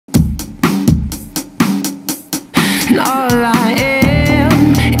all I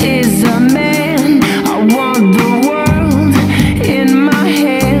am is a man. I want the world in my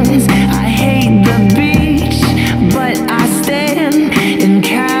hands. I hate the beach, but I stand in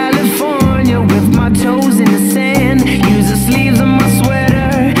California with my toes in the sand. Use the sleeves of my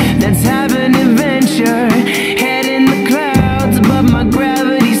sweater, let's have an adventure. Head in the clouds above my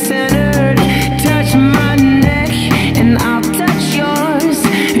gravity centered. Touch my neck and I'll touch yours.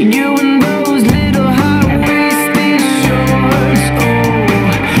 You and those little high-waisted shorts. Oh,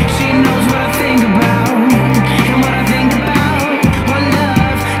 she knows what I think about, and what I think about. One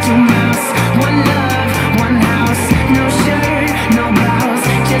love, two mouths. One love, one house. No shirt, no blouse,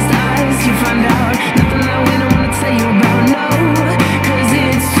 just us. You find out nothing that we don't wanna tell you about. No, 'cause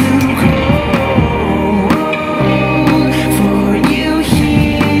it's too cold for you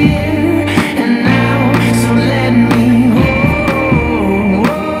here and now. So let me hold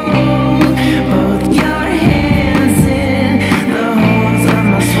both your hands in the holes of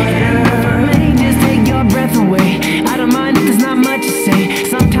my sweater. May just take your breath away. I don't mind if there's not much to say.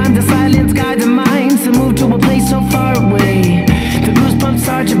 Sometimes the silence guides the mind to move to a place so far away. The goosebumps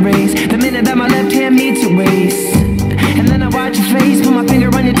start to raise the minute that my left hand meets your waist. And then I watch your face, put my finger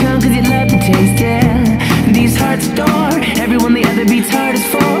on your tongue 'cause you love the taste, yeah. These hearts adore everyone the other beats hard is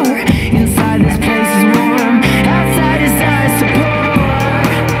for. Inside this place is warm, outside is ice to pour.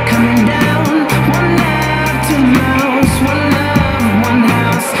 Coming down, one love, two mouths. One love, one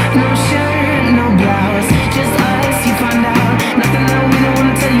house. No shirt, no blouse, just us. You find out nothing that we don't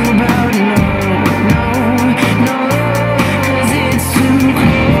wanna tell you about. No, no, no, 'cause it's too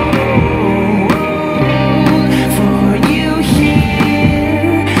cold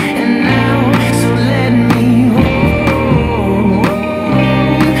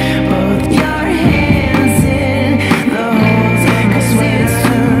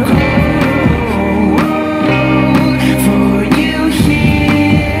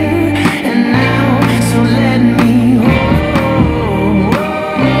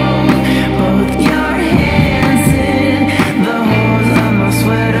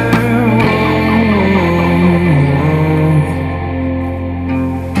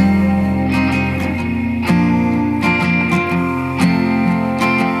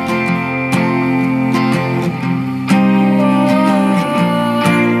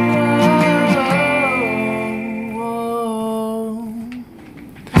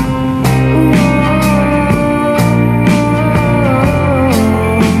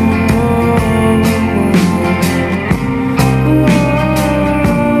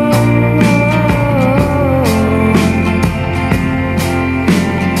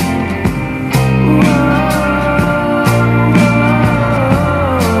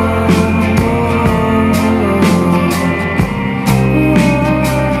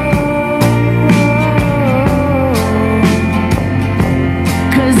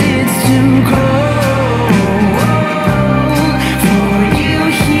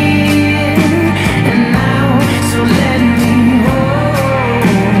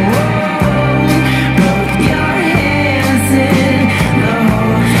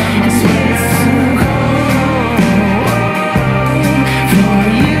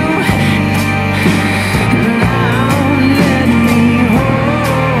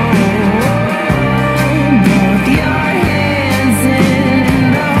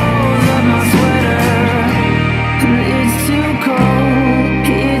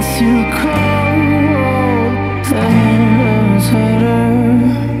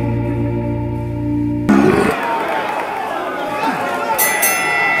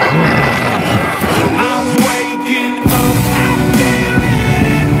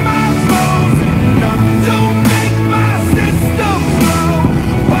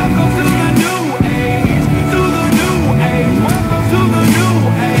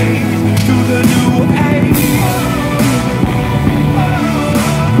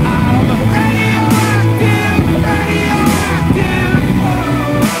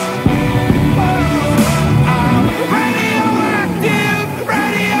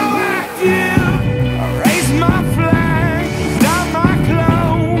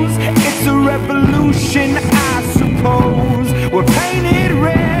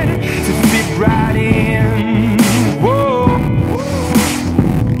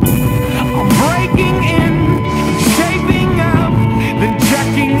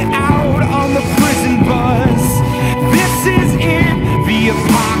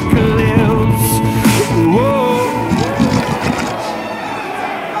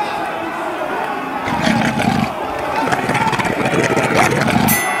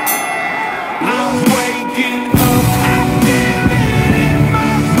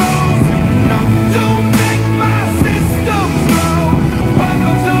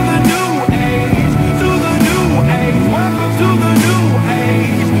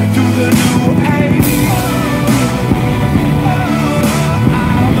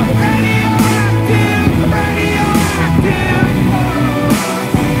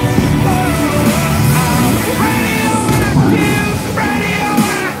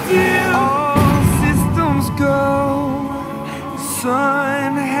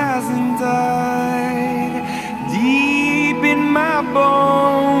one hasn't died. Deep in my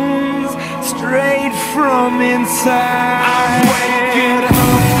bones, straight from inside. I'm waking up.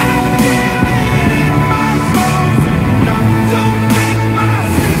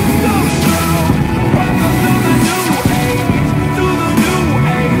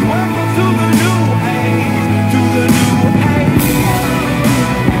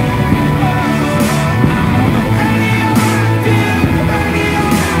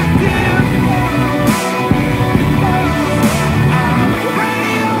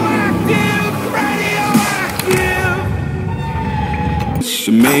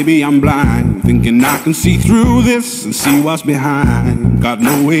 Maybe I'm blind, thinking I can see through this and see what's behind. Got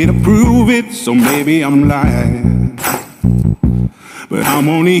no way to prove it, so maybe I'm lying. But I'm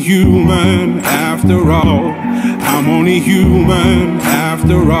only human after all. I'm only human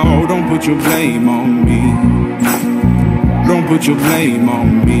after all. Don't put your blame on me. Don't put your blame on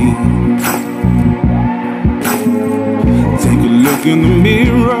me. Take a look in the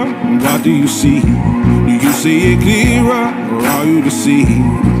mirror, what do you see? Do you see it clearer, or are you deceived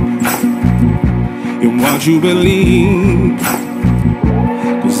in what you believe?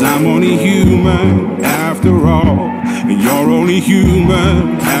 'Cause I'm only human after all, and you're only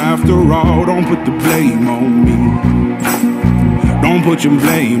human after all. Don't put the blame on me. Don't put your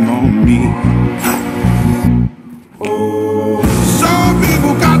blame on me. Some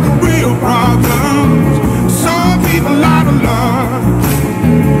people got the real problems. Some people out of love.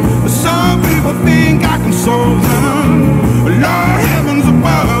 Some people think I can solve them. Lord heavens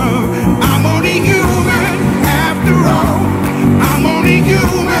above, I'm only human after all. I'm only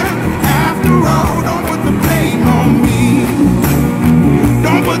human after all. Don't put the blame on me.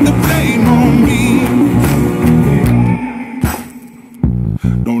 Don't put the blame on me.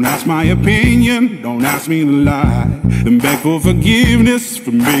 Don't ask my opinion, don't ask me to lie, and beg for forgiveness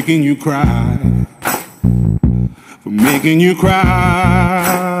for making you cry. For making you cry.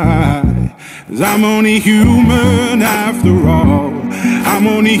 'Cause I'm only human after all. I'm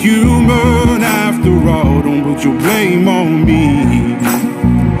only human after all. Don't put your blame on me.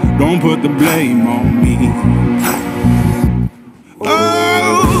 Don't put the blame on me.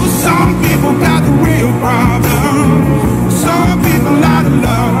 Oh, some people got the real problems. Some people out of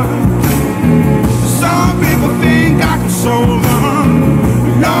love. Some people think I can solve them.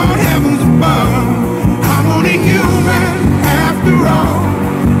 Lord heavens above, I'm only human after all.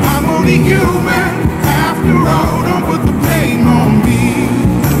 I'm only human after all. Don't put the blame on me.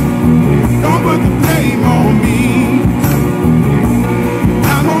 Don't put the blame on me.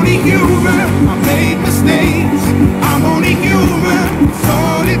 I'm only human. I made mistakes. I'm only human. It's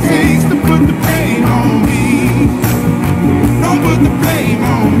all it takes to put the blame on me. Don't put the blame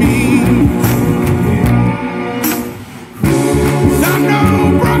on me. 'Cause I'm no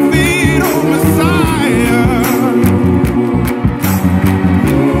prophet or Messiah.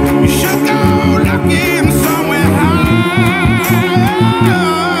 You should go looking somewhere high.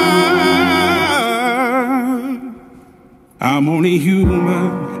 I'm only human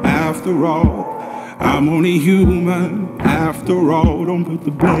after all. I'm only human after all. Don't put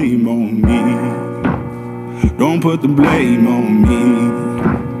the blame on me. Don't put the blame on me.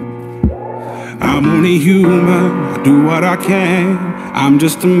 I'm only human. I do what I can. I'm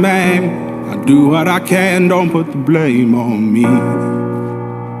just a man. I do what I can. Don't put the blame on me.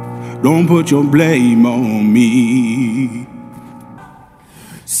 Don't put your blame on me.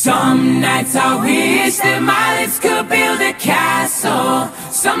 Some nights I wish that my lips could build a castle.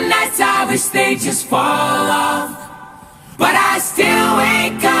 Some nights I wish they just fall off. But I still wake